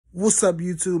What's up,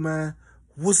 YouTube, man?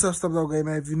 What's up, stuff okay,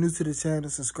 man? If you're new to the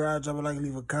channel, subscribe, drop a like,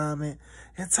 leave a comment,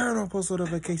 and turn on post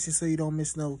notifications so you don't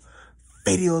miss no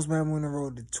videos, man. We're on the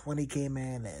road to 20K,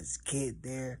 man. Let's get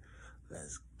there.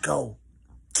 Let's go.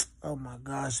 Oh, my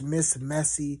gosh. Miss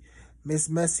Messy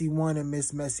 1 and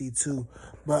Miss Messy 2.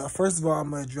 But first of all,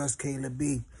 I'm going to address Kayla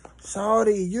B.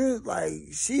 Shawty, you're like,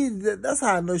 that's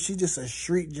how I know she just a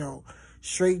straight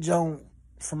junk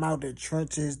from out the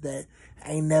trenches that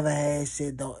ain't never had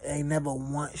shit, ain't never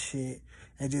want shit,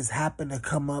 and just happened to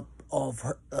come up off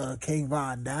her, King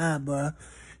Von Dime, bruh.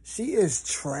 She is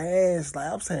trash.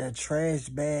 Like, I'm saying trash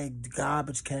bag,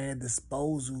 garbage can,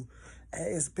 disposal.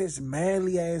 Ass bitch,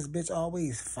 manly ass bitch,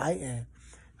 always fighting.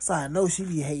 So I know she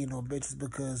be hating on bitches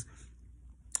because,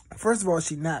 first of all,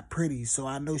 she not pretty, so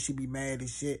I know she be mad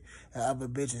as shit at other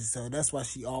bitches. So that's why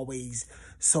she always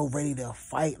so ready to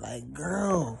fight. Like,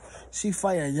 girl, she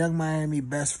fight a Young Miami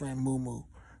best friend, Moo Moo.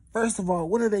 First of all,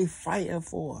 what are they fighting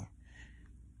for?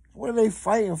 What are they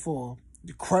fighting for?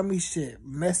 The crummy shit,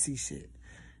 messy shit.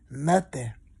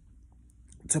 Nothing.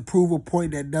 To prove a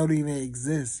point that don't even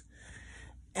exist.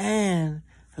 And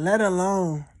let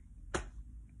alone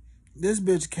this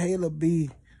bitch Kayla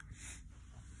B.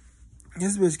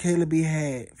 This bitch Kayla B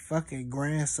had fucking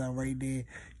grandson right there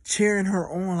cheering her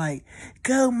on like,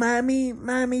 go, mommy.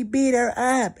 Mommy, beat her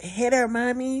up. Hit her,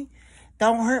 mommy.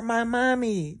 Don't hurt my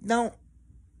mommy. Don't.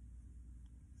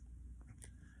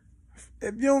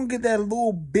 If you don't get that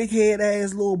little big head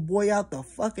ass little boy out the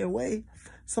fucking way,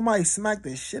 somebody smacked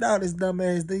the shit out of his dumb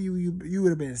ass, then you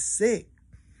would have been sick.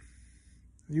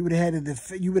 You would have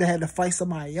had to fight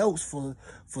somebody else for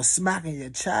smacking your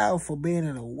child for being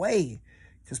in the way.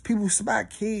 Because people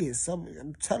smack kids.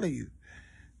 I'm telling you.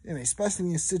 I mean,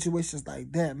 especially in situations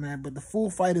like that, man. But the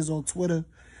full fighters on Twitter,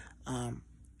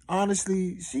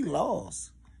 honestly, she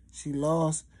lost. She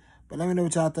lost. But let me know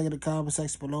what y'all think in the comment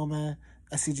section below, man.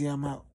 SCG, I'm out.